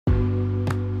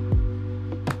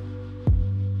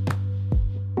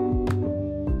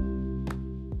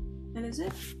as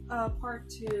if part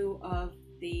 2 of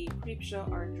the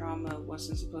Creepshow Art Drama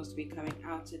wasn't supposed to be coming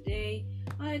out today,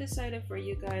 I decided for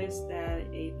you guys that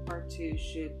a part 2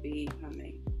 should be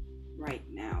coming right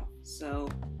now. So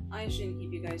I shouldn't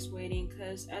keep you guys waiting,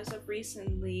 because as of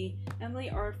recently, Emily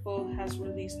Artful has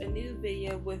released a new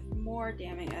video with more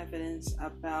damning evidence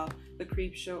about the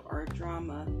Creepshow Art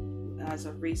Drama as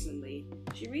of recently.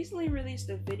 She recently released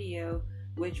a video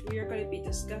which we are going to be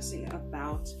discussing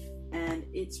about, and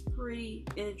it's pretty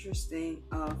interesting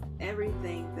of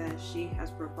everything that she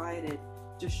has provided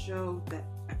to show that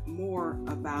more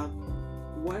about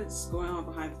what's going on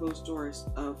behind closed doors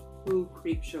of who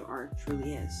Creepshow Art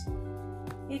truly is.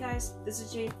 Hey guys, this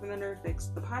is Jade from the Nerd Fix,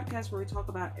 the podcast where we talk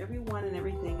about everyone and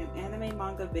everything in anime,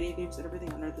 manga, video games, and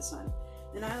everything under the sun.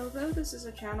 And although this is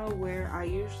a channel where I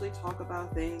usually talk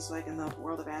about things like in the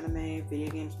world of anime, video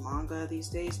games, manga these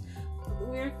days,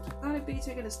 we're going to be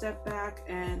taking a step back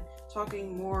and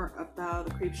talking more about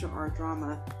the Creepshow Art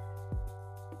Drama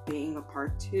being a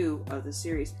part 2 of the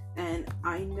series. And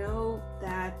I know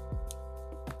that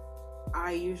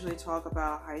I usually talk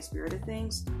about high-spirited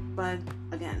things, but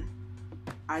again,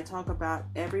 I talk about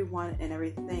everyone and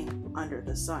everything under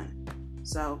the sun.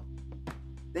 So,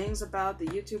 things about the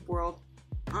YouTube world,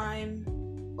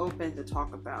 I'm open to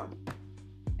talk about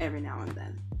every now and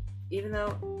then, even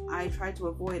though I try to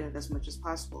avoid it as much as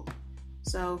possible.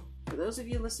 So, for those of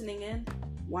you listening in,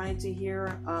 wanting to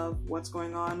hear of what's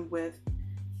going on with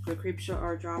the Creepshow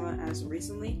Art Drama as of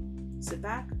recently, sit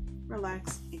back,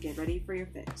 relax, and get ready for your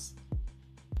fix.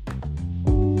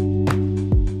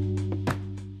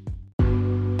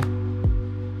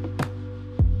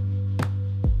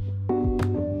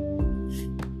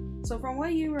 So from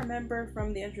what you remember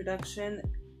from the introduction,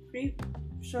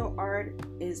 Creepshow Art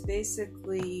is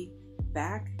basically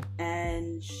back,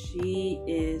 and she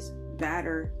is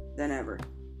badder than ever.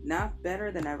 Not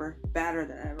better than ever, badder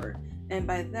than ever. And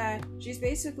by that, she's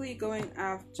basically going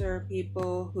after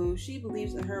people who she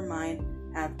believes in her mind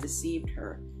have deceived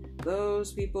her.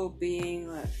 Those people being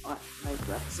like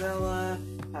Repzilla,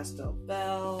 Pastel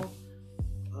Belle,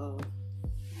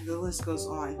 the list goes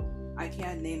on. I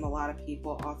can't name a lot of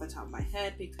people off the top of my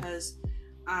head because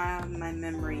my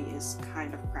memory is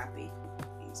kind of crappy.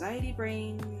 Anxiety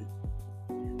brain.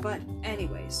 But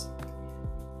anyways,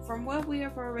 from what we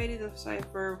have already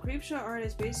deciphered, Creepshow Art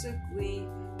is basically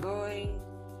going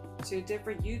to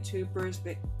different YouTubers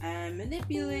and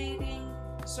manipulating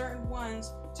certain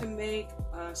ones to make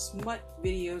smut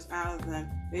videos out of them,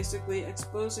 basically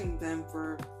exposing them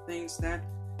for things that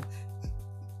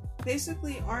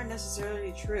basically aren't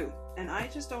necessarily true. And I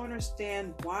just don't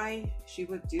understand why she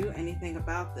would do anything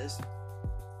about this.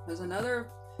 There's another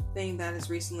thing that has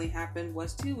recently happened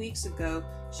was 2 weeks ago,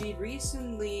 she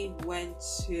recently went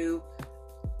to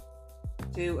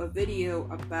a video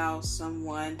about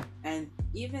someone and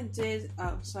even did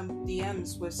some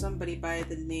DMs with somebody by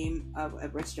the name of A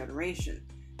Rich Generation,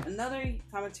 another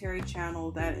commentary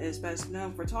channel that is best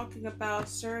known for talking about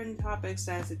certain topics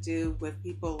that has to do with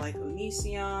people like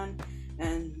Onision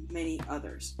and many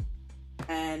others.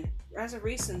 And as of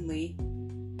recently,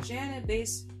 Janet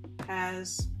Base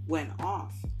has went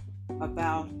off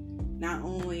about not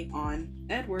only on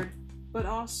Edward, but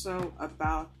also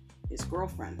about his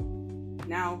girlfriend.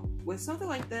 Now, with something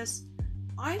like this,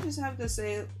 I just have to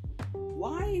say,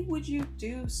 why would you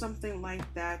do something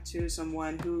like that to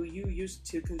someone who you used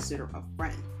to consider a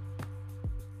friend?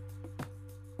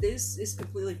 This is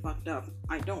completely fucked up.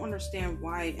 I don't understand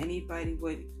why anybody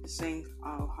would sink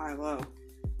high-low,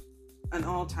 an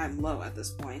all-time low at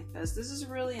this point, because this is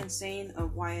really insane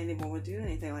of why anyone would do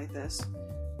anything like this.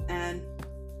 And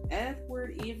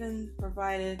Edward even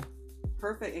provided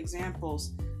perfect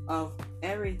examples of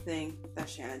everything that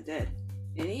Shannon did.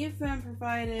 And he even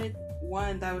provided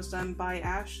one that was done by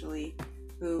Ashley,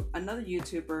 who another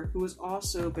YouTuber who was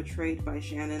also betrayed by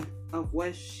Shannon, of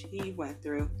what she went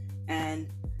through and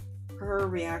her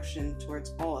reaction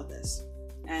towards all of this.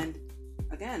 And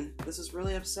again, this is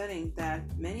really upsetting that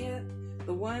many of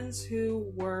the ones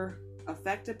who were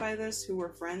affected by this, who were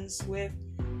friends with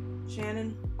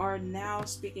Shannon, are now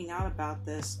speaking out about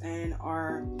this and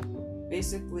are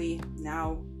basically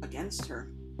now against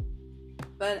her.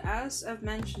 But as of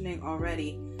mentioning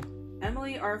already,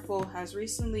 Emily Artful has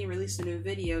recently released a new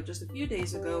video just a few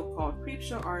days ago called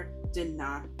Creepshow Art Did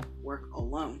Not Work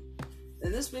Alone.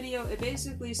 In this video, it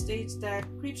basically states that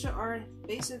Creepshow Art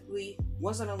basically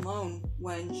wasn't alone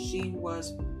when she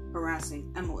was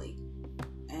harassing Emily.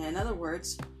 And in other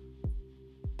words,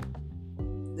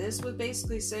 this would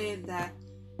basically say that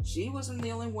she wasn't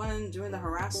the only one doing the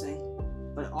harassing,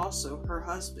 but also her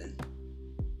husband.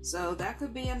 So that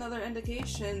could be another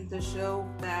indication to show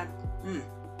that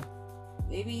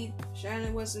maybe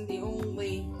Shannon wasn't the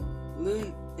only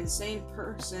insane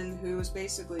person who was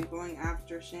basically going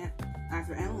after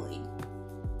Emily.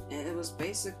 And it was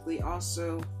basically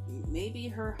also, maybe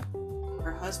her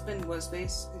husband was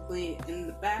basically in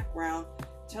the background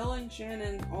telling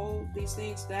Shannon all these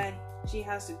things that she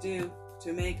has to do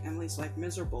to make Emily's life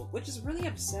miserable, which is really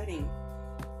upsetting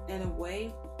in a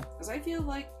way, because I feel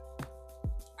like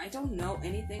I don't know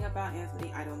anything about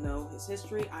Anthony. I don't know his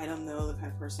history. I don't know the kind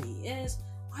of person he is.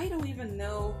 I don't even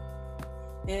know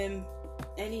him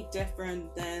any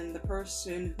different than the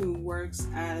person who works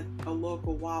at a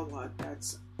local Wawa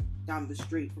that's down the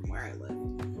street from where I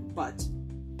live. But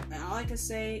all I can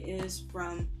say is,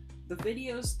 from the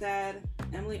videos that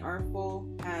Emily Artful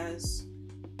has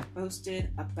posted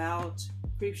about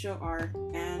Creepshow Art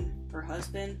and her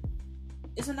husband,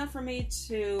 is enough for me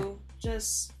to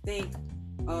just think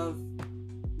of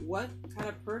what kind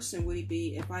of person would he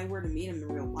be if I were to meet him in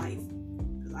real life.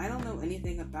 Because I don't know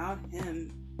anything about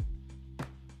him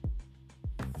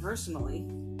personally,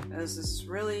 because this is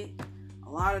really a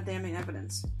lot of damning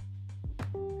evidence.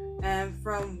 And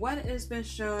from what has been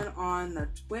shown on the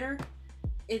Twitter,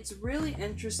 it's really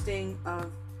interesting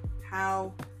of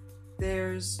how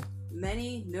there's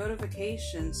many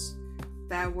notifications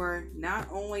that were not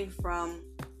only from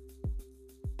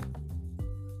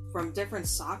different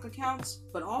sock accounts,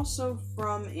 but also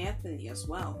from Anthony as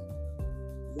well.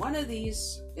 One of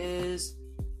these is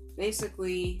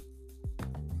basically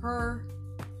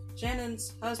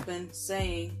Shannon's husband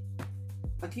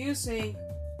accusing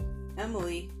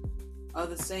Emily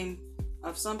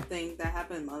of something that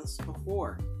happened months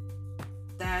before,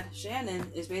 that Shannon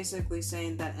is basically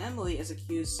saying that Emily is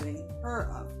accusing her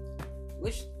of,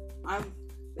 which I'm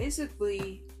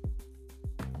basically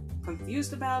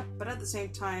confused about, but at the same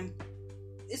time,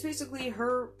 it's basically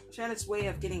Shannon's way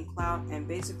of getting clout and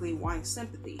basically wanting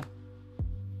sympathy.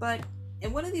 But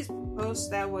in one of these posts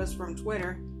that was from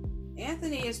Twitter,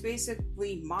 Anthony is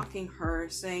basically mocking her,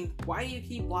 saying, "Why do you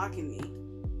keep blocking me?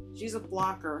 She's a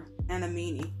blocker and a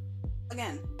meanie."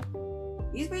 Again,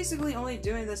 he's basically only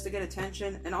doing this to get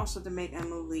attention and also to make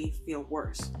Emily feel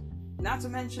worse. Not to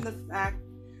mention the fact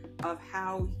of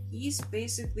how he's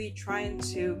basically trying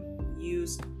to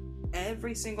use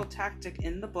every single tactic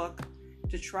in the book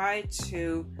to try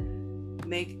to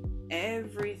make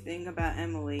everything about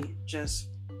Emily just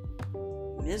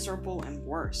miserable and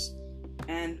worse.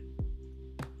 And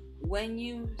when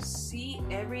you see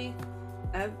every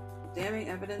damning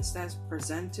evidence that's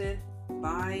presented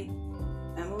by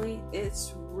Emily,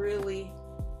 it's really,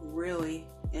 really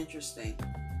interesting.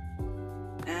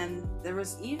 And there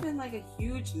was even like a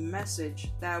huge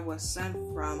message that was sent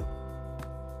from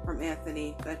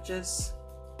Anthony that just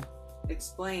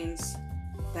explains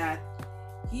that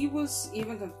he was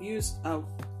even confused of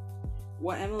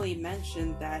what Emily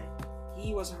mentioned, that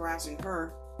he was harassing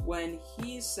her, when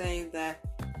he's saying that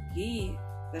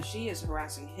she is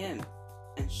harassing him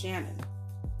and Shannon.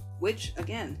 Which,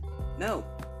 again, no,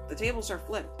 the tables are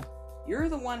flipped. You're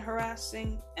the one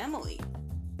harassing Emily.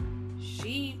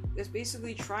 She is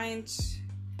basically trying to,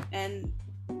 and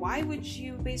why would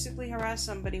you basically harass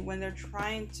somebody when they're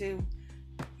trying to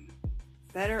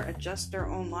better adjust their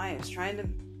own lives, trying to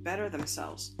better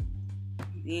themselves?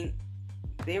 I mean,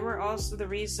 they were also the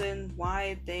reason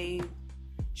why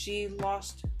she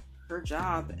lost her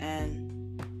job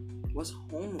and was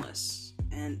homeless,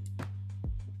 and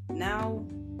now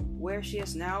where she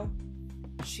is now,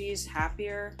 she's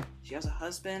happier, she has a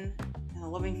husband and a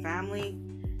loving family,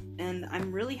 and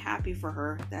I'm really happy for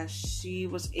her that she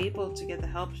was able to get the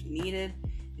help she needed,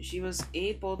 and she was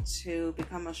able to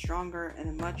become a stronger and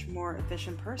a much more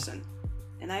efficient person,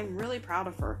 and I'm really proud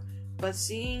of her. But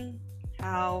seeing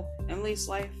how Emily's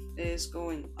life is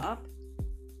going up,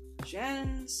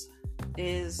 Shannon's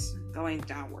is going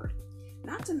downward.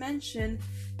 Not to mention,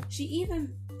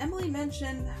 Emily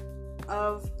mentioned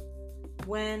of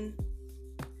when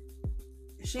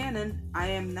Shannon, I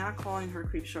am not calling her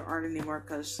Creepshow Art anymore,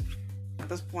 because at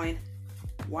this point,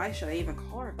 why should I even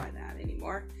call her by that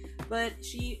anymore? But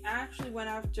she actually went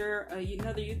after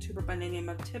another YouTuber by the name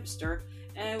of Tipster,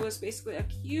 and was basically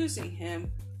accusing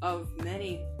him of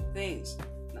many things.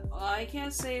 I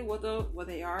can't say what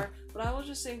they are, but I will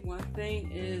just say one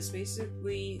thing is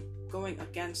basically going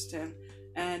against him.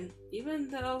 And even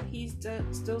though he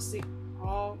still sees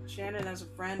Shannon as a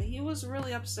friend, he was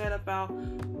really upset about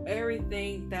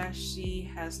everything that she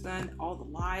has done, all the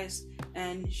lies,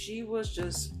 and she was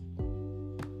just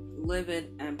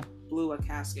livid and blew a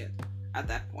casket at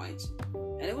that point.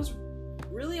 And it was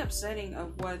really upsetting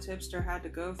of what Tipster had to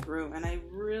go through, and I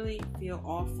really feel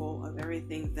awful of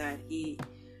everything that he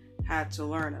had to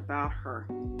learn about her.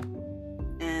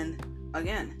 And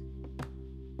again,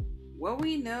 what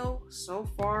we know so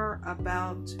far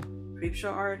about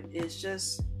Creepshow Art is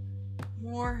just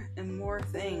more and more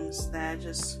things that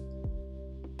just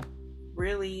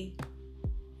really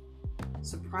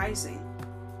surprising.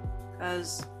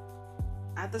 Because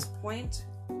at this point,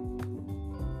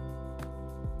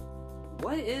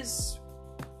 what is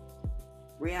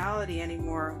reality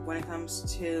anymore when it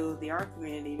comes to the art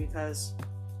community? Because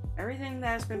everything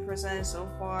that's been presented so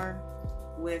far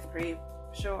with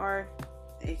Creepshow Art,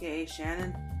 aka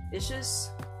Shannon, it's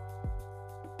just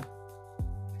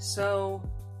so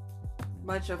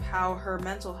much of how her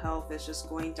mental health is just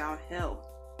going downhill.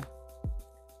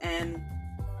 And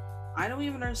I don't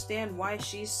even understand why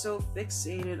she's so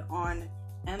fixated on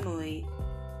Emily,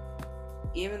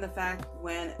 even the fact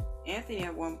when Anthony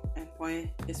at one point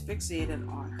is fixated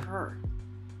on her.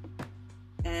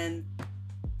 And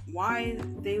why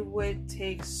they would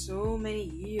take so many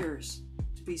years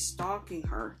to be stalking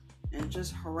her and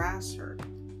just harass her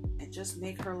and just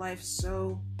make her life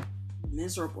so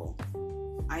miserable.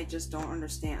 I just don't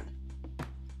understand.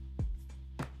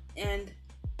 And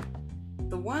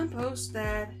the one post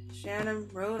that Shannon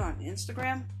wrote on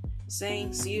Instagram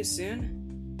saying "see you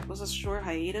soon" was a short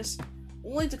hiatus,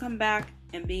 only to come back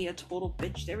and be a total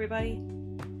bitch to everybody.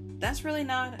 That's really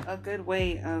not a good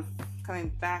way of coming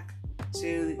back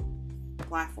to the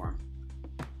platform.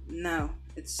 No,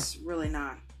 it's really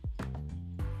not.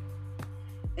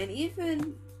 And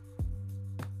even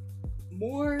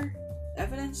more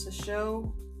evidence to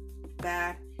show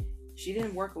that she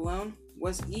didn't work alone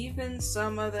was even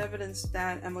some of the evidence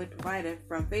that Emily provided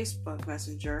from Facebook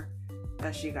Messenger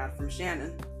that she got from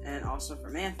Shannon and also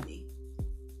from Anthony.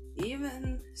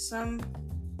 Even some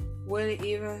would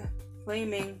even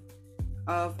claiming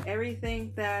of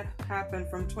everything that happened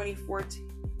from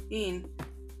 2014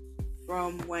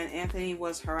 from when Anthony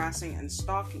was harassing and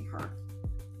stalking her.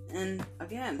 And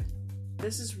again,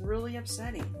 this is really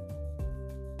upsetting.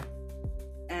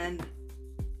 And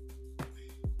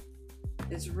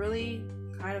it's really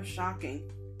kind of shocking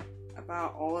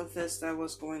about all of this that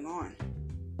was going on.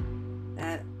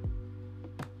 That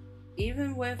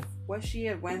even with what she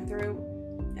had went through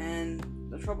and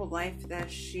the troubled life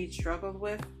that she struggled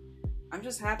with, I'm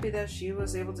just happy that she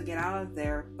was able to get out of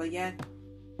there. But yet,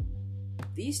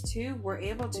 these two were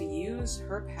able to use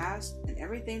her past and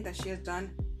everything that she has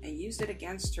done and used it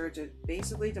against her to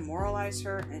basically demoralize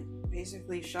her and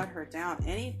basically shut her down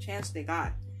any chance they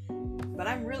got. But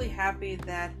I'm really happy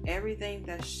that everything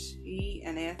that she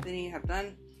and Anthony have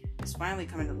done is finally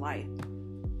coming to light.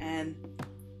 And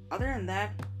other than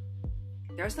that,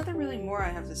 there's nothing really more I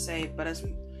have to say. But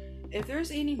if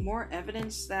there's any more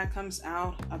evidence that comes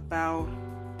out about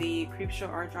the Creepshow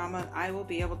Art Drama, I will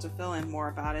be able to fill in more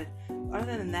about it. Other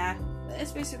than that,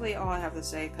 it's basically all I have to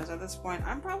say, because at this point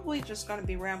I'm probably just going to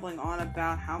be rambling on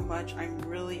about how much I'm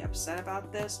really upset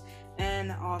about this,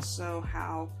 and also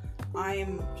how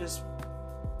I'm just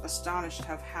astonished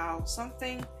of how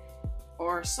something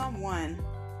or someone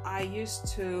I used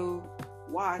to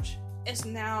watch is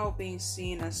now being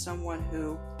seen as someone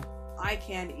who I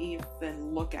can't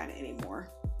even look at anymore.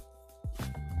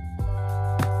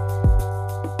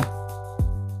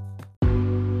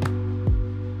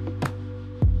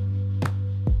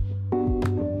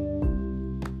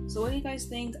 So what do you guys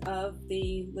think of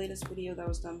the latest video that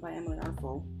was done by Emily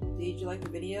Artful? Did you like the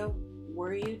video?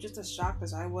 Were you just as shocked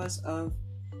as I was of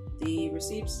the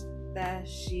receipts that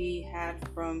she had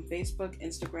from Facebook,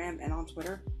 Instagram, and on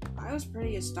Twitter? I was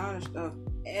pretty astonished of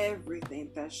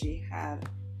everything that she had,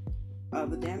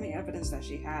 of the damning evidence that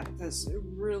she had, because it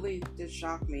really did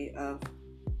shock me of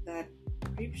that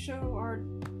Creepshow Art,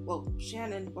 well,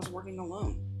 Shannon was working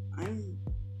alone. I'm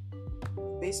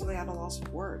basically at a loss of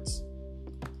words.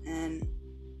 And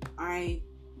I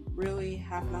really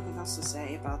have nothing else to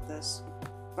say about this.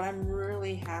 But I'm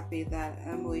really happy that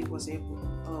Emily was able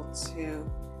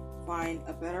to find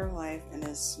a better life and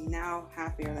is now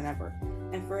happier than ever.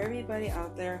 And for everybody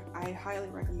out there, I highly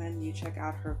recommend you check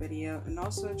out her video, and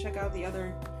also check out the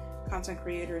other content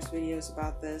creators' videos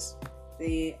about this.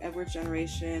 The Edward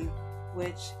Generation,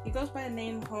 which he goes by the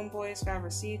name Homeboy's Got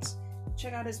Receipts.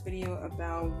 Check out his video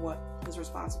about what his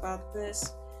response about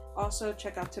this. Also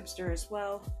check out Tipster as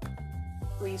well.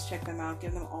 Please check them out.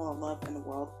 Give them all the love in the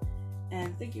world.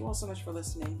 And thank you all so much for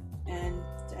listening. And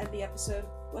to end the episode,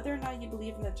 whether or not you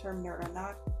believe in the term nerd or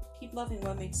not, keep loving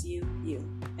what makes you, you,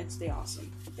 and stay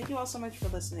awesome. Thank you all so much for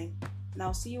listening, and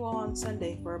I'll see you all on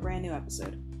Sunday for a brand new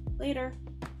episode. Later!